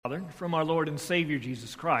From our Lord and Savior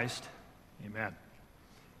Jesus Christ, amen.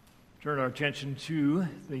 Turn our attention to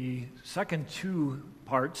the second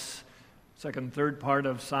and third part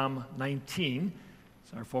of Psalm 19.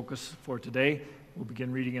 It's our focus for today. We'll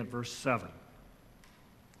begin reading at verse 7.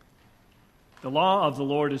 The law of the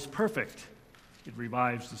Lord is perfect. It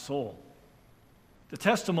revives the soul. The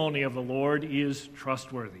testimony of the Lord is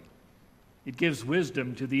trustworthy. It gives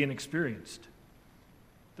wisdom to the inexperienced.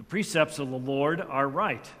 The precepts of the Lord are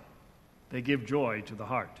right. They give joy to the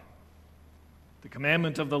heart. The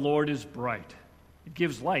commandment of the Lord is bright. It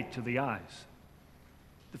gives light to the eyes.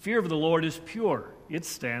 The fear of the Lord is pure. It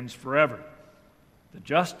stands forever. The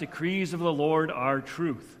just decrees of the Lord are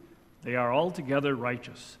truth. They are altogether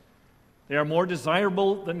righteous. They are more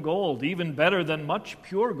desirable than gold, even better than much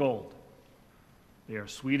pure gold. They are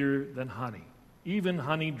sweeter than honey, even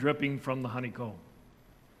honey dripping from the honeycomb.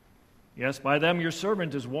 Yes, by them your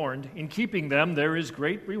servant is warned. In keeping them there is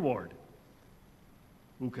great reward.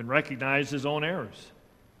 Who can recognize his own errors?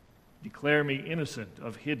 Declare me innocent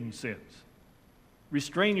of hidden sins.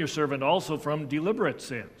 Restrain your servant also from deliberate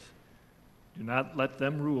sins. Do not let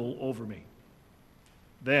them rule over me.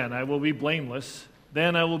 Then I will be blameless.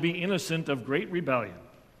 Then I will be innocent of great rebellion.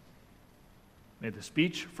 May the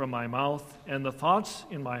speech from my mouth and the thoughts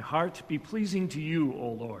in my heart be pleasing to you, O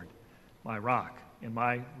Lord, my rock and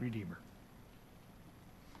my Redeemer.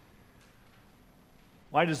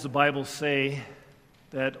 Why does the Bible say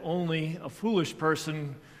that only a foolish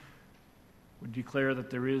person would declare that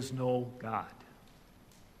there is no God?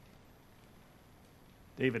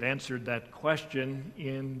 David answered that question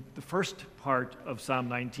in the first part of Psalm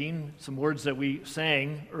 19, some words that we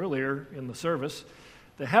sang earlier in the service.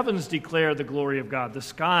 The heavens declare the glory of God. The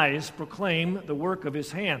skies proclaim the work of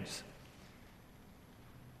his hands.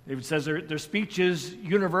 David says their speech is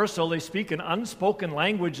universal. They speak an unspoken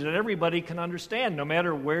language that everybody can understand, no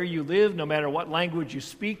matter where you live, no matter what language you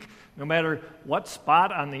speak, no matter what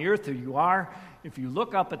spot on the earth you are. If you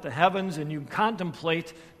look up at the heavens and you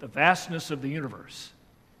contemplate the vastness of the universe,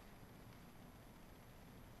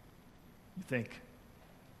 you think,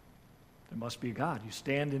 there must be a God. You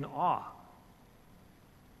stand in awe.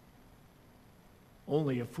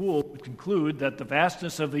 Only a fool would conclude that the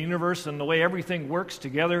vastness of the universe and the way everything works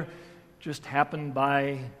together just happened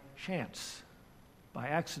by chance, by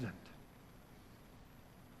accident.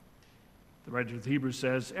 The writer of Hebrews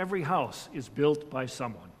says, every house is built by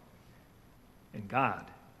someone, and God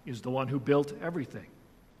is the one who built everything.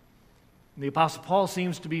 And the Apostle Paul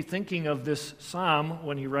seems to be thinking of this psalm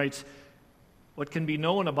when he writes, what can be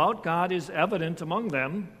known about God is evident among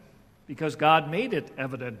them because God made it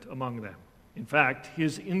evident among them. In fact,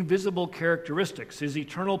 his invisible characteristics, his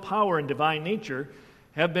eternal power and divine nature,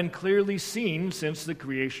 have been clearly seen since the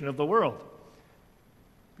creation of the world,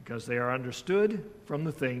 because they are understood from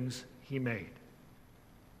the things he made.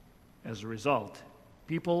 As a result,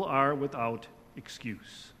 people are without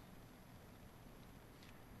excuse.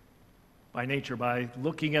 By nature, by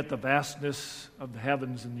looking at the vastness of the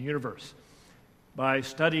heavens and the universe, by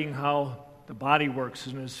studying how the body works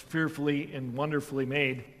and is fearfully and wonderfully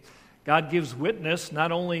made, God gives witness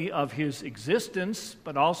not only of his existence,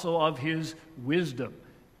 but also of his wisdom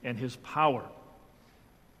and his power.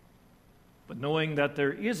 But knowing that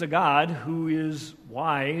there is a God who is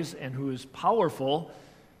wise and who is powerful,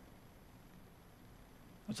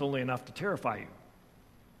 that's only enough to terrify you.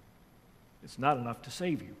 It's not enough to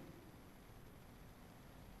save you.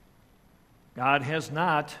 God has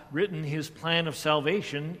not written his plan of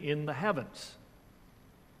salvation in the heavens.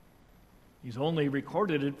 He's only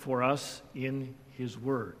recorded it for us in his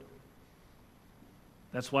word.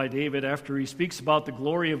 That's why David, after he speaks about the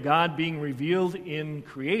glory of God being revealed in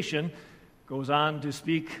creation, goes on to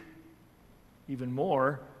speak even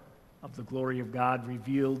more of the glory of God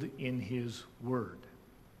revealed in his word.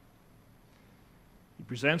 He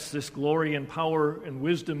presents this glory and power and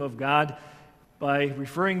wisdom of God by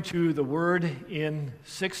referring to the word in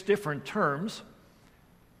 6 different terms,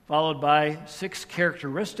 followed by 6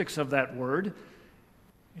 characteristics of that word,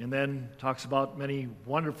 and then talks about many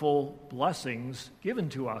wonderful blessings given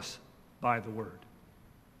to us by the word.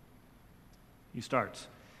 He starts,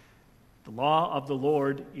 the law of the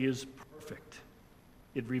Lord is perfect.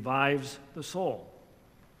 It revives the soul.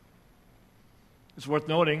 It's worth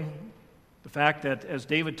noting the fact that as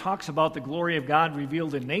David talks about the glory of God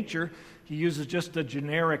revealed in nature, he uses just a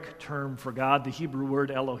generic term for God, the Hebrew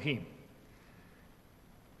word Elohim.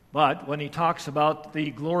 But when he talks about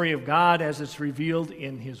the glory of God as it's revealed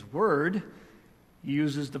in his word, he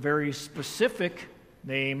uses the very specific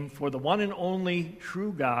name for the one and only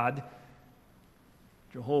true God,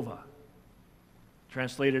 Jehovah.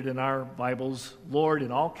 translated in our Bibles, Lord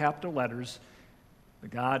in all capital letters, the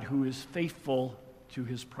God who is faithful to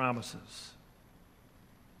his promises.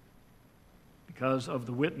 Because of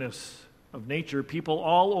the witness of nature, people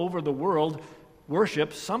all over the world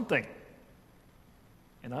worship something,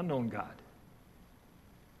 an unknown God.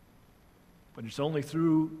 But it's only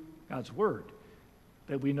through God's Word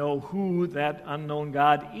that we know who that unknown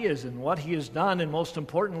God is and what he has done, and most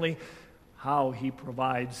importantly, how he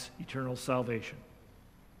provides eternal salvation.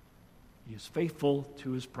 He is faithful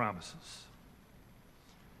to his promises.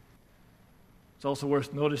 It's also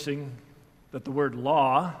worth noticing that the word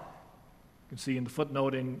law, you can see in the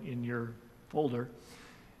footnote in your folder,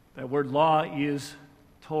 that word law is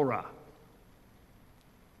Torah.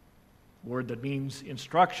 A word that means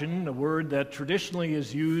instruction, a word that traditionally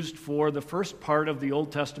is used for the first part of the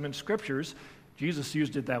Old Testament scriptures. Jesus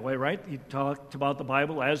used it that way, right? He talked about the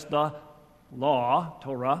Bible as the law,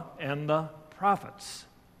 Torah, and the prophets.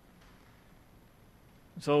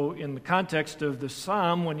 So in the context of the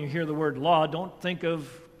psalm, when you hear the word law, don't think of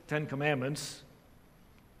 10 Commandments,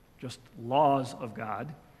 just laws of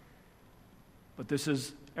God. But this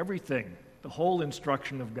is everything, the whole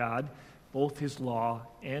instruction of God, both his law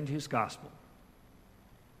and his gospel.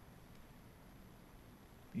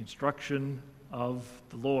 The instruction of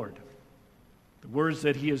the Lord. The words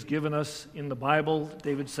that he has given us in the Bible,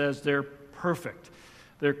 David says, they're perfect.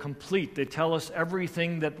 They're complete. They tell us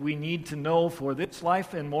everything that we need to know for this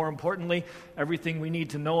life, and more importantly, everything we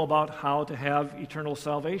need to know about how to have eternal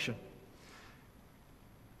salvation.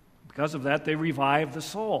 Because of that, they revive the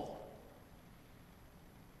soul.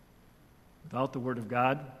 Without the Word of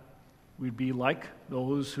God, we'd be like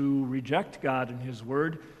those who reject God and his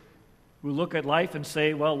Word, who look at life and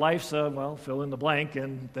say, well, life's fill in the blank,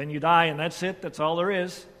 and then you die, and that's it, that's all there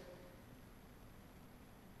is.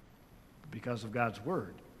 Because of God's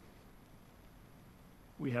Word,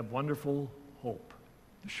 we have wonderful hope,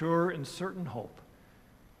 the sure and certain hope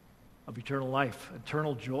of eternal life,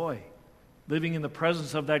 eternal joy, living in the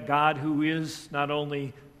presence of that God who is not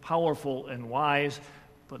only powerful and wise,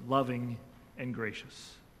 but loving and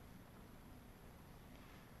gracious.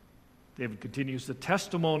 David continues, the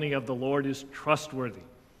testimony of the Lord is trustworthy.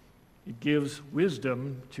 It gives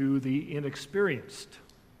wisdom to the inexperienced.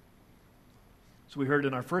 So we heard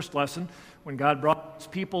in our first lesson, when God brought his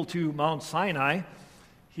people to Mount Sinai,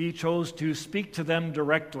 he chose to speak to them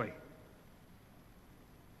directly.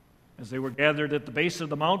 As they were gathered at the base of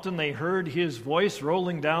the mountain, they heard his voice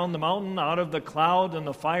rolling down the mountain out of the cloud and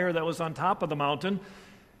the fire that was on top of the mountain,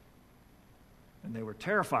 and they were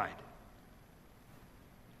terrified.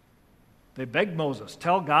 They begged Moses,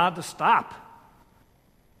 tell God to stop.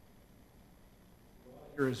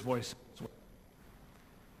 Hear his voice.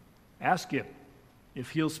 Ask him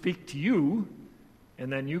if he'll speak to you, and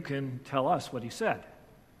then you can tell us what he said.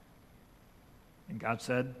 And God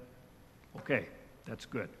said, okay, that's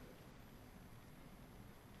good.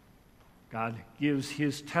 God gives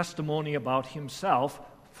his testimony about himself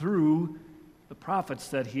through the prophets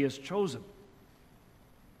that he has chosen.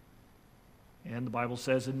 And the Bible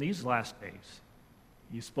says in these last days,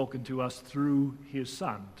 he's spoken to us through his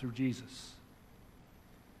Son, through Jesus.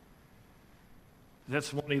 The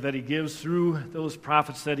testimony that he gives through those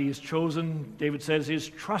prophets that he has chosen, David says, is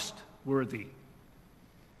trustworthy.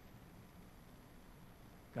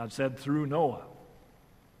 God said through Noah,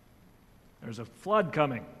 there's a flood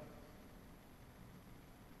coming.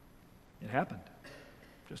 It happened,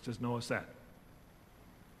 just as Noah said.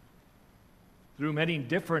 Through many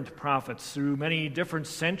different prophets, through many different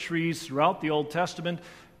centuries throughout the Old Testament,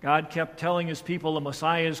 God kept telling his people the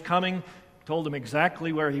Messiah is coming, told them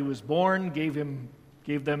exactly where he was born, gave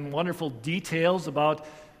them wonderful details about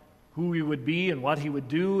who he would be and what he would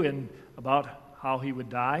do and about how he would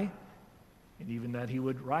die, and even that he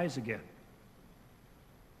would rise again.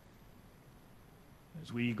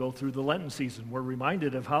 As we go through the Lenten season, we're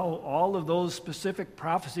reminded of how all of those specific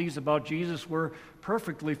prophecies about Jesus were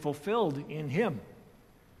perfectly fulfilled in him.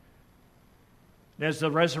 As the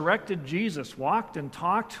resurrected Jesus walked and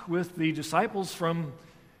talked with the disciples on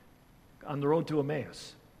the road to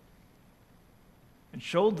Emmaus and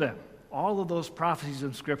showed them all of those prophecies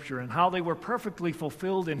in Scripture and how they were perfectly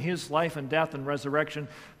fulfilled in his life and death and resurrection,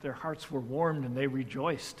 their hearts were warmed and they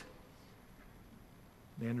rejoiced.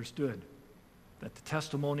 They understood that the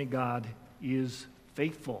testimony God is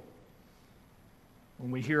faithful. When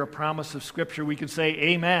we hear a promise of Scripture, we can say,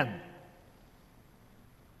 amen.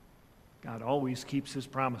 God always keeps his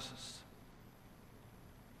promises.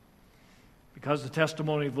 Because the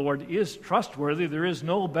testimony of the Lord is trustworthy, there is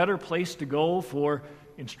no better place to go for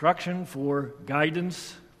instruction, for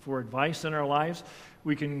guidance, for advice in our lives.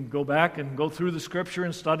 We can go back and go through the Scripture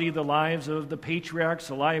and study the lives of the patriarchs,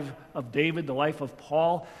 the life of David, the life of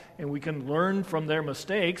Paul, and we can learn from their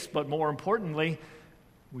mistakes, but more importantly,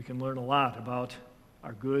 we can learn a lot about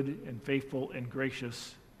our good and faithful and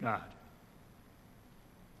gracious God.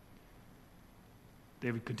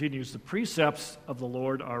 David continues, the precepts of the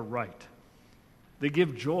Lord are right. They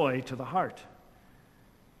give joy to the heart.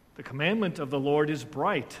 The commandment of the Lord is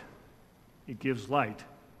bright. It gives light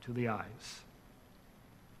to the eyes.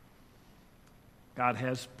 God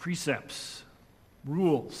has precepts,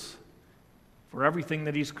 rules for everything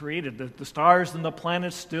that He's created. The stars and the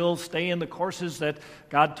planets still stay in the courses that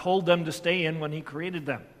God told them to stay in when He created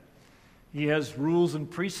them. He has rules and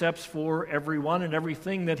precepts for everyone and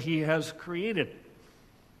everything that He has created.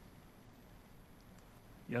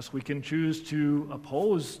 Yes, we can choose to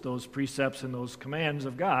oppose those precepts and those commands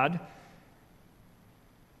of God,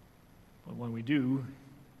 but when we do,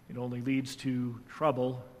 it only leads to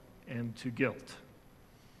trouble and to guilt.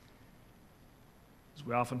 As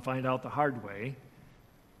we often find out the hard way,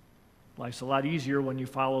 life's a lot easier when you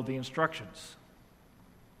follow the instructions.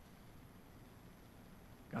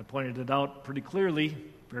 God pointed it out pretty clearly,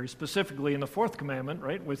 very specifically in the fourth commandment,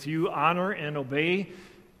 right? With you honor and obey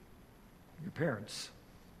your parents.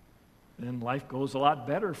 Then life goes a lot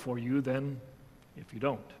better for you than if you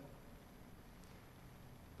don't.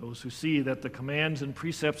 Those who see that the commands and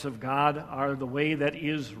precepts of God are the way that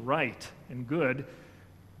is right and good,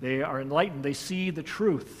 they are enlightened. They see the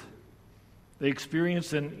truth. They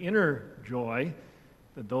experience an inner joy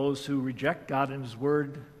that those who reject God and His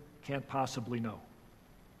Word can't possibly know.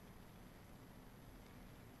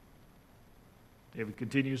 David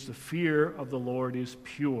continues, the fear of the Lord is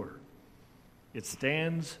pure. It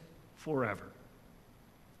stands forever.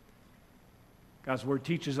 God's Word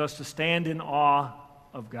teaches us to stand in awe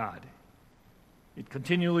of God. It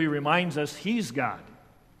continually reminds us He's God.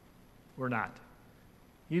 We're not.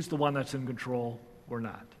 He's the one that's in control. We're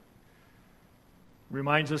not. It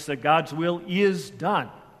reminds us that God's will is done,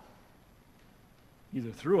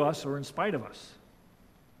 either through us or in spite of us.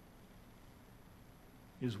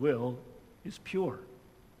 His will is pure.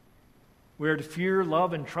 We are to fear,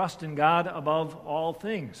 love, and trust in God above all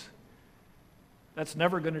things. That's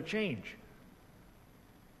never going to change.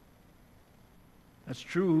 That's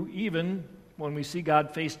true even when we see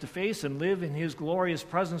God face to face and live in His glorious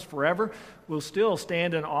presence forever. We'll still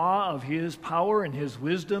stand in awe of His power and His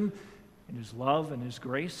wisdom and His love and His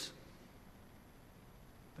grace.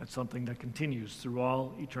 That's something that continues through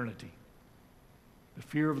all eternity. The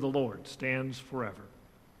fear of the Lord stands forever.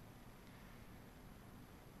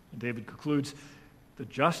 And David concludes, the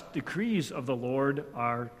just decrees of the Lord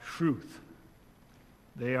are truth.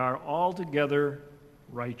 They are altogether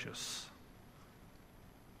righteous.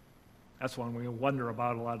 That's one we wonder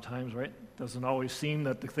about a lot of times, right? It doesn't always seem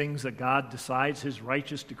that the things that God decides, His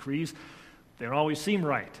righteous decrees, they don't always seem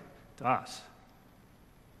right to us.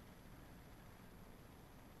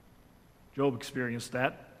 Job experienced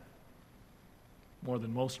that more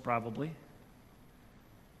than most probably.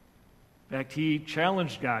 In fact, he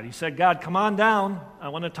challenged God. He said, God, come on down. I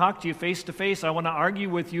want to talk to you face to face. I want to argue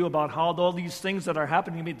with you about how all these things that are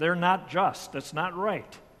happening to me, they're not just. That's not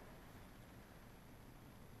right.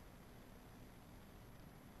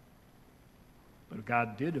 But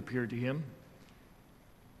God did appear to him,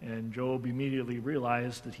 and Job immediately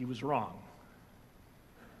realized that he was wrong.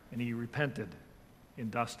 And he repented in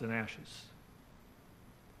dust and ashes.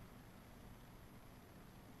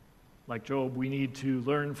 Like Job, we need to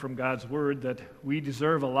learn from God's word that we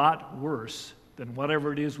deserve a lot worse than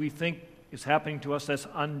whatever it is we think is happening to us that's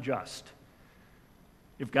unjust.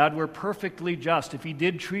 If God were perfectly just, if He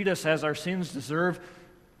did treat us as our sins deserve,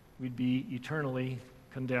 we'd be eternally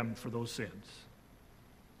condemned for those sins.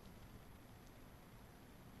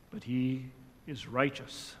 But He is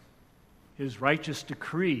righteous. His righteous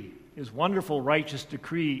decree, His wonderful righteous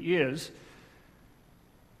decree is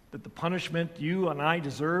that the punishment you and I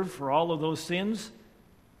deserve for all of those sins,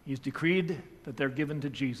 He's decreed that they're given to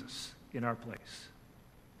Jesus in our place.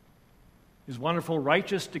 His wonderful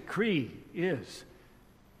righteous decree is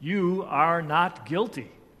you are not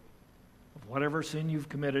guilty of whatever sin you've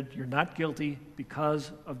committed. You're not guilty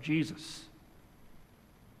because of Jesus.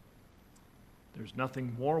 There's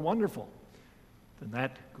nothing more wonderful than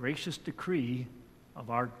that gracious decree of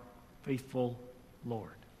our faithful Lord.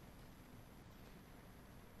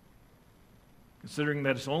 Considering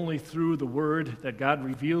that it's only through the Word that God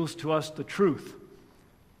reveals to us the truth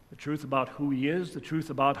about who He is, the truth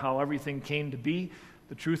about how everything came to be,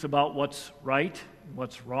 the truth about what's right and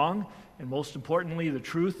what's wrong, and most importantly, the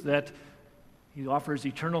truth that He offers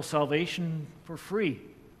eternal salvation for free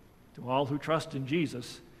To all who trust in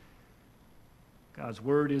Jesus, God's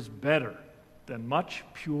word is better than much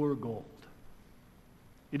pure gold.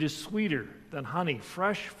 It is sweeter than honey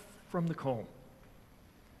fresh from the comb.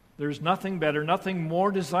 There's nothing better, nothing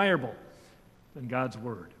more desirable than God's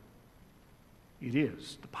word. It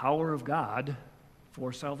is the power of God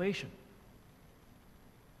for salvation.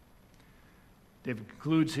 David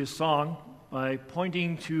concludes his song by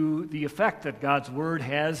pointing to the effect that God's word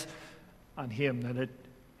has on him, that it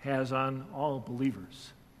has on all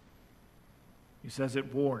believers. He says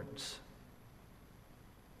it warns.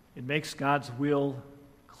 It makes God's will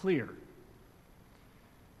clear.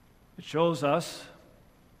 It shows us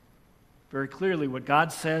very clearly what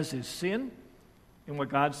God says is sin and what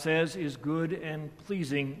God says is good and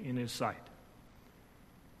pleasing in His sight.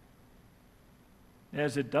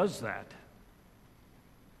 As it does that,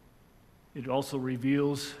 it also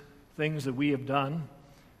reveals things that we have done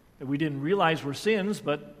that we didn't realize were sins,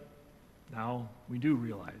 but now we do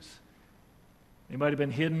realize. They might have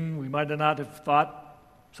been hidden. We might not have thought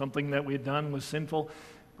something that we had done was sinful,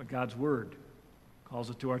 but God's word calls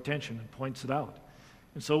it to our attention and points it out.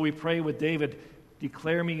 And so we pray with David,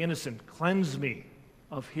 declare me innocent, cleanse me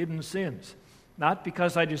of hidden sins. Not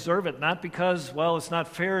because I deserve it, not because, well, it's not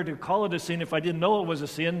fair to call it a sin if I didn't know it was a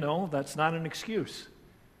sin. No, that's not an excuse.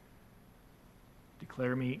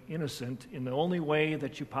 Declare me innocent in the only way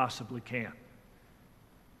that you possibly can.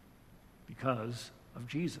 Because of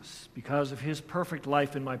Jesus, because of His perfect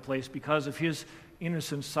life in my place, because of His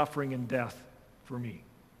innocent suffering and death for me.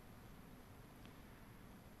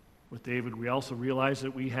 With David, we also realize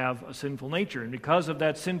that we have a sinful nature, and because of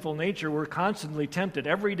that sinful nature, we're constantly tempted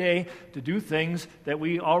every day to do things that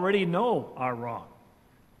we already know are wrong,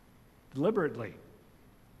 deliberately.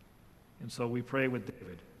 And so we pray with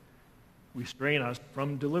David, restrain us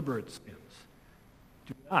from deliberate sins.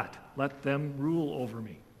 Do not let them rule over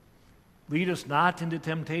me. Lead us not into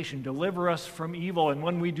temptation. Deliver us from evil. And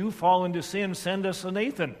when we do fall into sin, send us a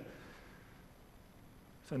Nathan.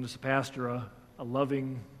 Send us a pastor, a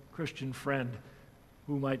loving Christian friend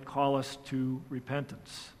who might call us to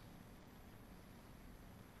repentance.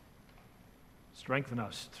 Strengthen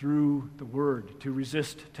us through the word to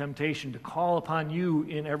resist temptation, to call upon you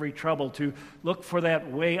in every trouble, to look for that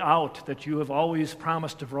way out that you have always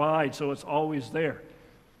promised to provide so it's always there.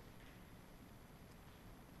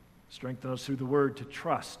 Strengthen us through the word to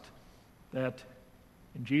trust that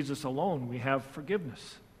in Jesus alone we have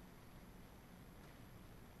forgiveness.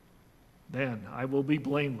 Then I will be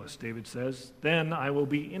blameless, David says. Then I will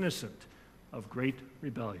be innocent of great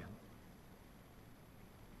rebellion.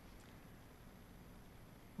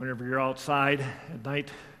 Whenever you're outside at night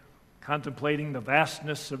contemplating the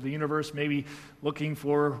vastness of the universe, maybe looking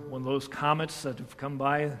for one of those comets that have come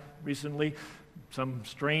by recently, some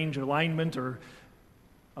strange alignment or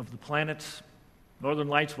of the planets, northern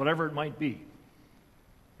lights, whatever it might be.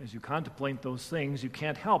 As you contemplate those things, you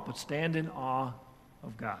can't help but stand in awe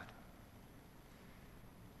of God.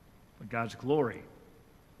 But God's glory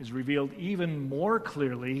is revealed even more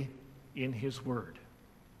clearly in His Word.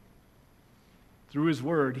 Through His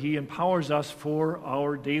Word, He empowers us for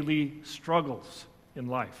our daily struggles in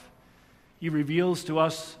life. He reveals to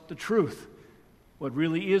us the truth, what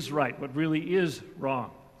really is right, what really is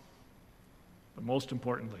wrong. But most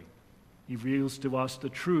importantly, He reveals to us the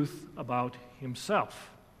truth about Himself.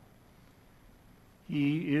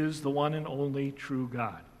 He is the one and only true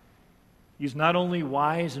God. He's not only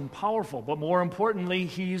wise and powerful, but more importantly,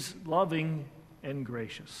 He's loving and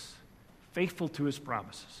gracious, faithful to His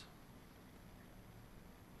promises.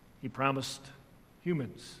 He promised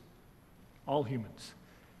humans, all humans,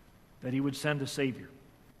 that He would send a Savior.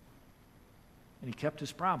 And He kept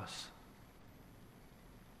His promise.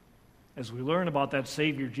 As we learn about that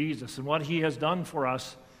Savior, Jesus, and what He has done for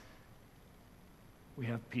us, we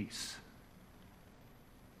have peace.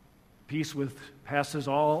 Peace which passes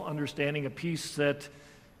all understanding, a peace that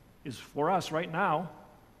is for us right now.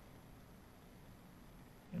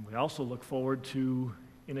 And we also look forward to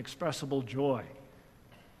inexpressible joy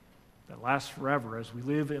that lasts forever as we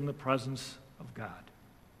live in the presence of God.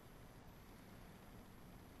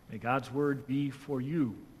 May God's word be for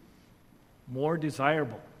you more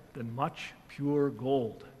desirable than much pure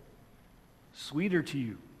gold, sweeter to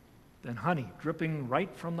you than honey dripping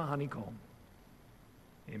right from the honeycomb.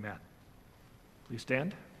 Amen. Please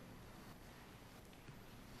stand.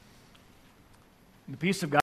 In the peace of God.